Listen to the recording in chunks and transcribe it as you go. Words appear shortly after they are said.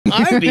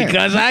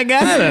Because I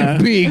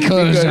gotta.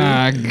 Because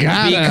I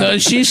gotta.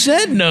 Because she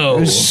said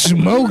no.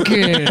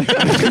 Smoking.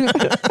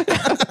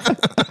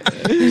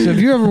 So if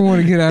you ever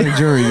want to get out of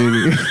jury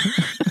duty,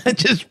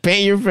 just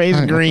paint your face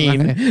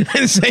green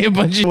and say a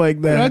bunch of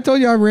like that. I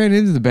told you I ran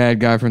into the bad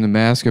guy from the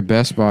Mask at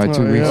Best Buy 2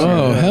 weeks ago.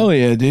 Oh, hell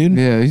yeah, dude.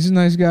 Yeah, he's a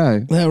nice guy.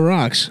 That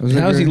rocks. How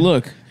does he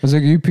look? I was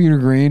like, are you Peter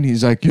Green?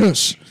 He's like,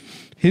 yes.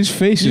 His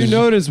face You is...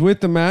 notice with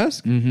the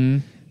mask?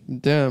 Mm-hmm.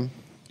 Damn.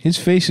 His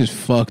face is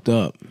fucked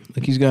up.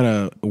 Like he's got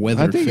a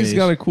weathered I think face. he's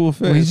got a cool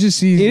face. Well, he's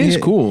just, it is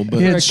cool, but...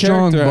 He had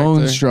strong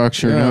bone actor.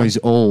 structure. Yeah. Now he's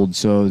old,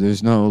 so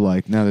there's no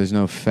there's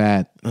no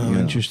fat. Oh,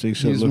 interesting.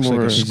 So He's it looks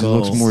more- like a he skull.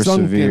 looks more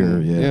Sunken.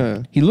 severe.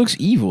 Yeah. He looks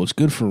evil. It's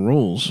good for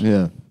roles.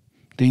 Yeah,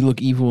 Did he look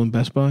evil in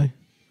Best Buy?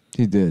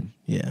 he did.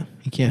 Yeah.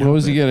 He can't What help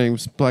was he it. getting?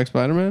 Black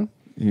Spider-Man?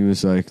 He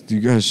was like, do you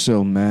guys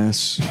sell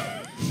masks?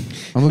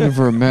 I'm looking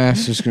for a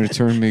mask that's going to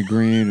turn me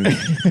green.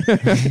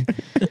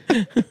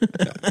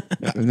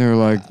 And they were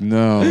like,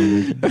 no.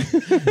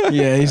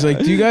 Yeah, he's like,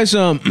 do you guys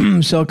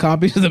sell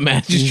copies of the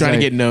match? Just He's trying like,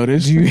 to get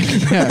noticed. Do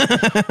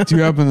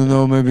you happen to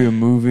know maybe a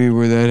movie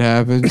where that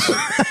happens?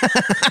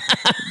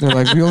 They're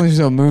like, we only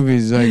sell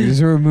movies. Like, is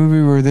there a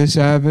movie where this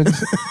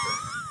happens?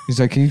 He's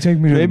like, can you take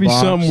me to Maybe the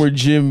box? something where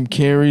Jim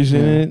Carrey's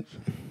in it.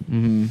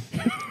 Mm-hmm.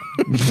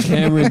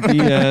 Cameron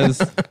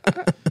Diaz.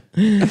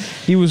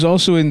 He was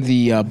also in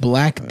the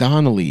Black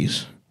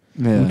Donnellys,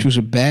 Yeah. which was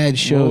a bad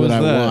show What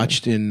that was I that?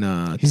 watched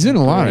in... He's in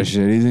a lot of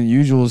shit. He's in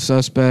Usual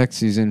Suspects.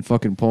 He's in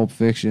fucking Pulp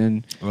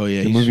Fiction. Oh,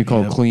 yeah. A movie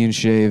called Clean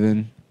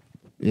Shaven.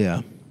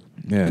 Yeah.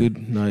 Yeah.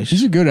 Good, nice.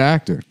 He's a good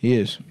actor. He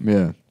is.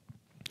 Yeah.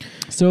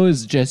 So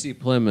is Jesse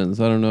Plemons.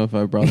 I don't know if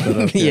I brought that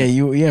up. Yeah,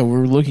 yet.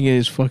 we're looking at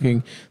his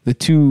fucking... The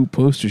two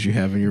posters you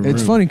have in your room.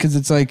 It's funny because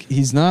it's like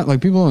he's not like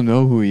people don't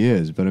know who he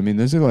is, but I mean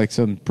those are like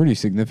some pretty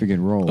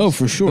significant roles. Oh,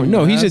 for sure. The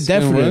No, he's a Mask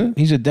and definite... what?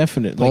 He's a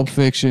definite... Pulp Like,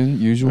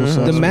 Fiction, Usual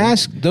Suspects. the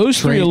Mask, those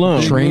three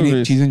alone. Training.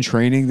 movies. He's in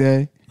Training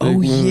Day.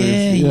 Oh, Big yeah, movies.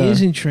 he Yeah.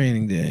 is in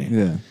Training Day.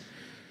 Yeah.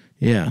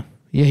 Yeah.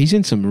 Yeah, he's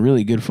in some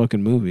really good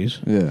fucking movies.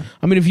 Yeah.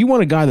 I mean, if you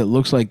want a guy that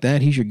looks like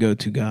that, he's your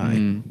go-to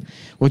guy.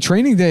 Well,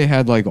 Training Day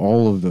had like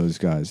all of those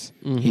guys.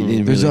 He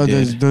did There's really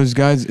did. those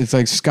guys. It's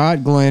like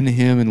Scott Glenn,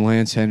 him, and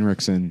Lance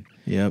Henriksen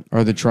Yep.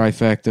 are the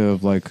trifecta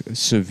of like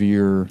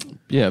severe.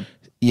 Yeah.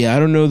 Yeah, I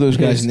don't know those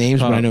guys' His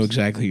names, but I know pops.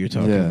 exactly who you're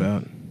talking Yeah.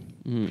 about.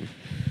 Mm.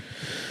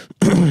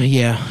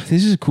 Yeah,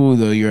 this is cool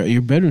though.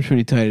 Your bedroom's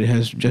pretty tight. It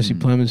has Jesse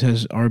Plemons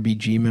has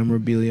RBG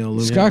memorabilia all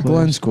over. Scott the place.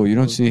 Glenn's cool. You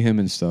don't see him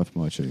in stuff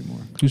much anymore.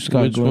 Who's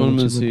Scott Which Glenn? one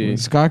What's was look he? like?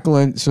 Scott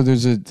Glenn. So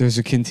there's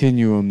a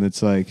continuum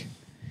that's like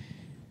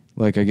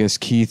I guess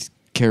Keith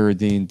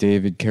Carradine,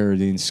 David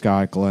Carradine,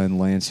 Scott Glenn,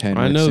 Lance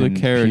Henriksen, I know the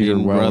Peter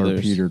Carradine Weller,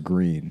 brothers. Peter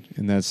Green,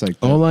 and that's like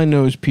All I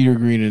know is Peter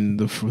Green and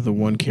the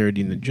one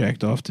Carradine that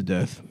jacked off to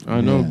death. I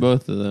know Yeah.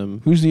 both of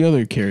them. Who's the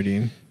other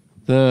Carradine?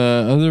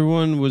 The other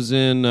one was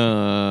in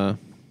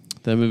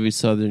that movie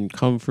Southern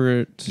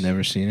Comfort.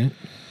 Never seen it.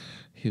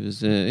 He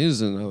was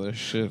in other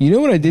shit. You know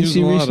what I did He was see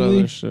in a lot of recently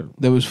other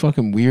shit. that was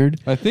fucking weird?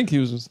 I think he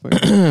was just like,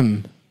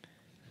 It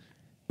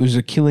was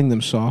a Killing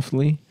Them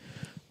Softly,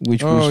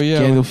 which Oh, was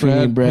yeah, with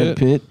Gandolfini and Brad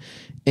Pitt.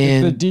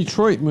 And the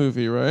Detroit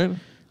movie, right?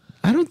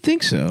 I don't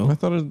think so. I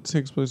thought it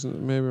takes place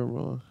in, maybe I'm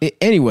wrong.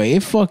 Anyway,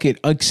 fuck it.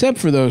 Except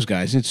for those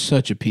guys, it's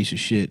such a piece of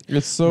shit.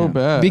 It's so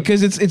bad.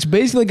 Because it's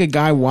basically like a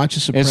guy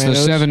watches Sopranos it's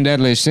the seven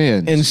deadly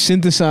sins. and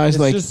synthesized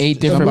It's like just 8 a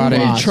different movie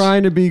plots.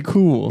 trying to be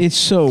cool. It's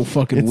so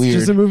fucking It's weird.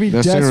 just a movie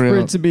The desperate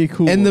serial- to be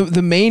cool. And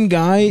the main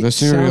guy The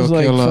serial sounds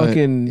like killer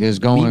fucking is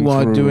going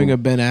Meatwad through- doing a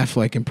Ben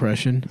Affleck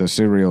impression. the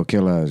serial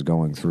killer is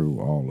going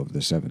through all of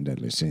the seven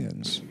deadly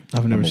sins. I've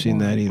never Number seen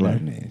 1, that either.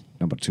 gluttony.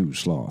 Number 2,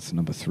 sloth.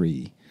 Number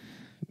 3,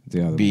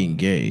 the other Being one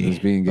gay. is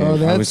being gay. Oh, I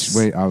that's-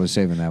 was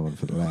saving that one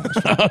for the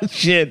last. one. Oh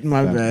shit,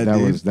 my bad. that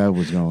dude.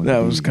 was going. that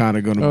to was be- kind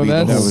of going to Oh, be the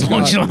that's- whole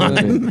that was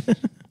punchline.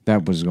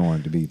 that was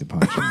going to be the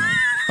punchline.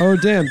 oh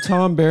damn,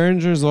 Tom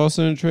Berenger's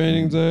also in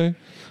Training Day.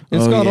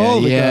 It's got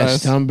all the yes,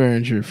 guys. Tom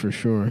Berenger for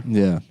sure.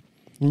 Yeah.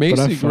 But I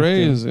Macy fucked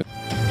Gray him. is in.